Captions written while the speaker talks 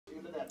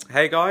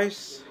Hey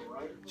guys,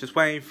 just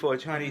waiting for a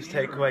Chinese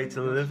takeaway to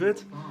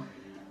delivered.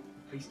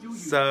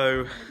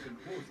 So,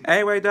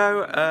 anyway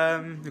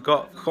though, we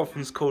got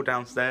conference call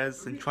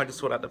downstairs and tried to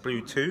sort out the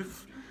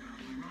Bluetooth.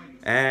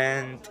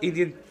 And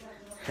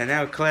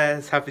now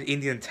Claire's having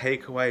Indian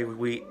takeaway.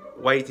 We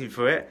waiting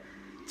for it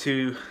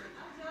to.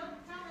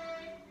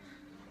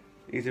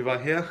 Is it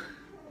right here?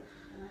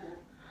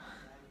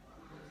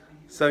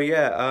 So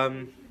yeah,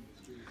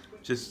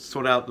 just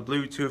sort out the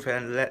Bluetooth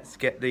and let's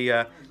get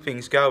the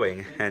things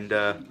going. And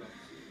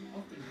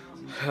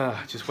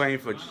just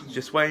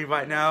waiting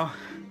right now,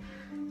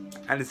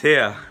 and it's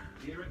here.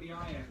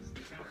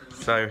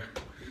 So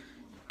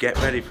get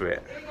ready for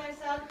it. Here you go,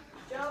 son.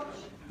 George.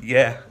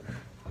 Yeah.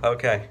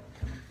 Okay.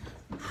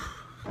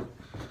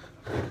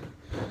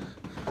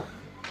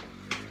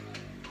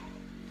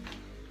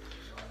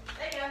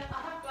 There you go. I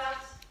have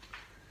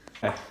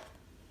gloves.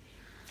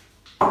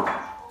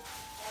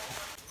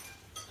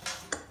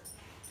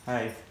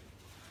 Hey.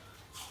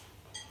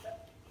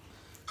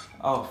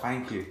 Oh,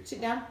 thank you.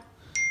 Sit down.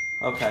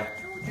 Okay.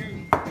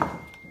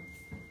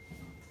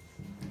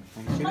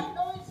 Thank you.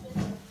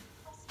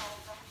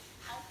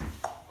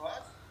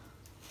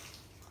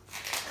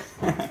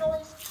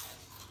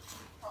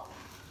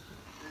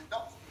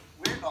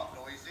 We're not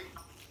noisy.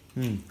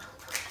 Hmm.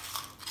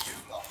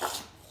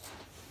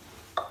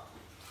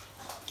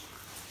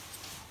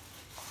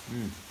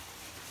 Hmm.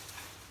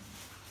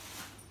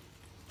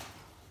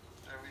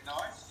 Very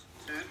nice.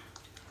 Two.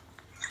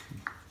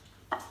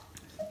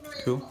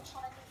 Cool.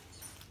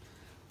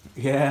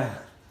 Yeah.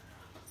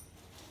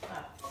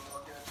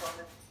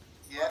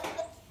 Yeah.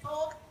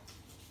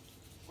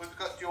 We've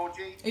got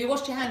Georgie. Have you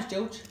washed your hands,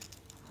 George? Have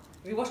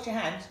you washed your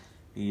hands?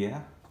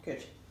 Yeah.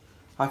 Good.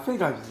 I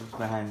think I just washed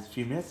my hands a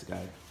few minutes ago.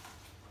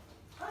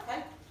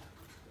 Okay.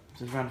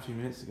 Just around a few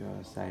minutes ago,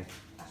 I'd say.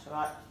 That's all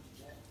right.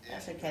 Yeah.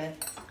 That's okay then.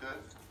 Good.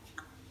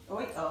 Oh,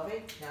 wait,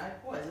 Harvey. No.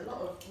 Oh, there's a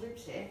lot of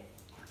ribs here.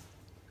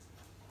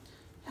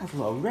 That's a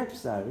lot of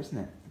ribs though, isn't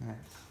it? Yeah.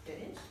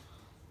 It is.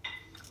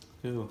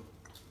 Cool.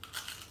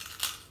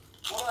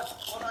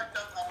 What I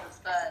don't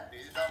understand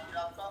is, I've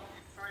got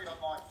you three on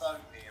my phone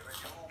here, and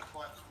you're all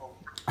quite small.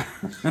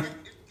 If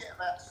you get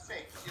about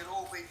six, you'll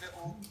all be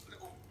little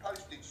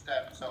postage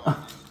stamp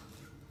sizes.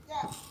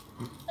 Yeah.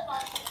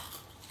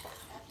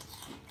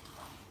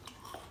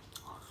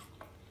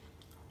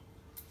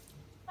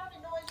 Very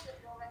noisy at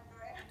your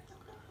rendering.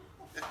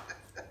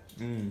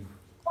 Mm.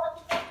 What have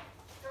you got,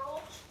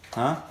 George?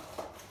 Huh?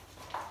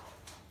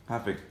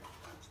 Happy.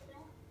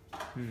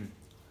 Hmm.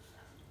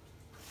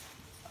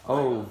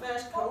 Oh.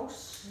 First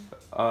course.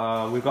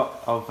 We've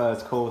got our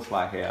first course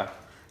right here.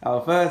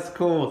 Our first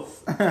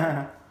course.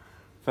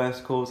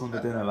 First course on the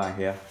dinner right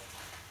here.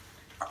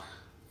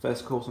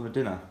 First course on the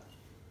dinner.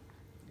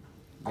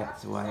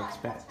 That's what I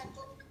expected.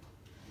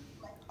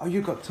 Oh,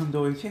 you got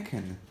tandoori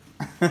chicken.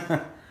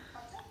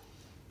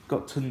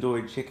 Got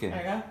tandoori chicken. There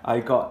you go. I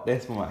got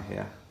this one right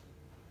here.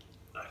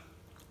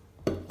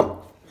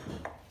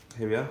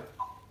 Here we are.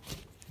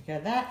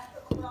 Get that.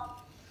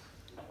 Well,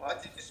 I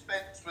did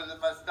dispense with a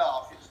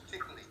moustache, it's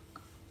tickly.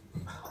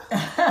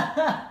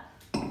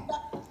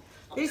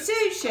 It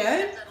suits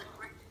you.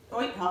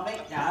 Wait, Harvey.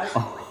 No.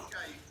 Quick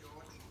shave,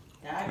 George.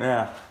 No.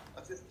 Yeah. I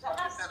just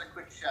had a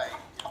quick shave.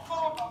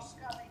 Oh,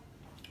 scummy.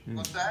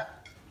 What's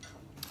that?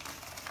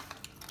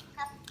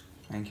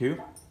 Thank you.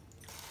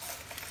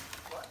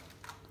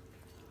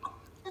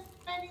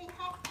 Very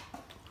happy.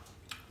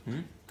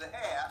 Hmm? The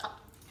hair?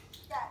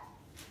 Yeah.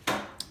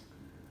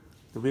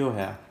 The real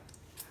hair.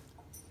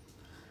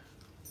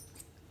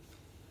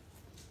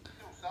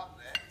 Still some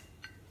there.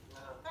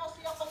 How's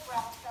the other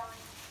brows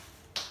going?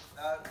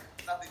 No,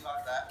 nothing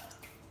like that.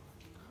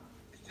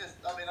 It's just,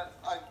 I mean,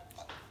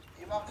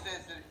 your mum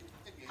says that,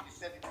 didn't you? You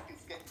said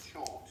it's getting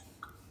short.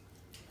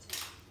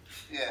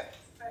 Yeah.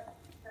 Very,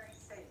 very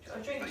sick. Got a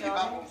drink, But your mum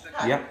darling. also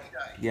gave Yep. me a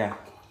shave. Yeah.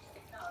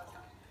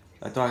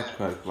 A Diet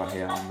Coke right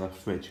here on the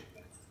fridge.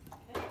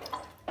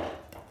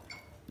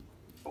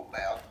 Oh, mate,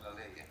 I was going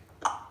to let you.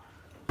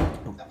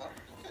 Come on.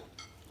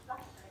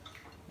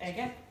 There you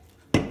go.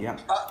 Yeah.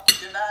 But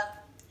your nan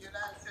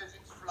says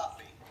it's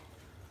fluffy.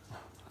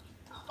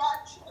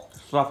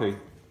 Fluffy.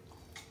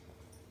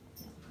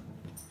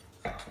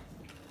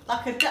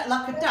 Like a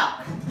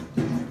duck.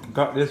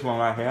 Got this one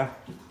right here.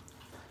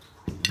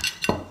 Do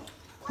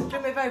you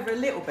move over a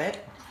little bit?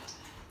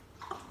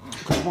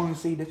 I want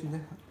to see this and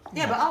this.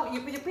 Yeah, but we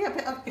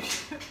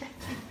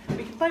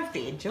can both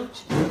be in,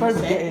 George. We're both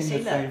See, getting in see,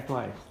 the look. same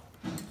place.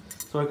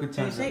 So I could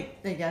Can you turn see?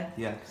 it. There you go.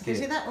 Yeah, Can you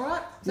see that all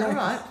right? Is that all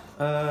right?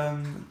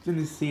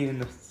 Didn't see in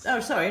the. Oh,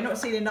 sorry, not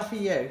seeing enough of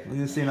you.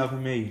 Didn't see enough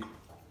of me.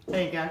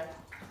 There you go.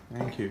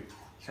 Thank you.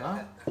 That's all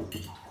right.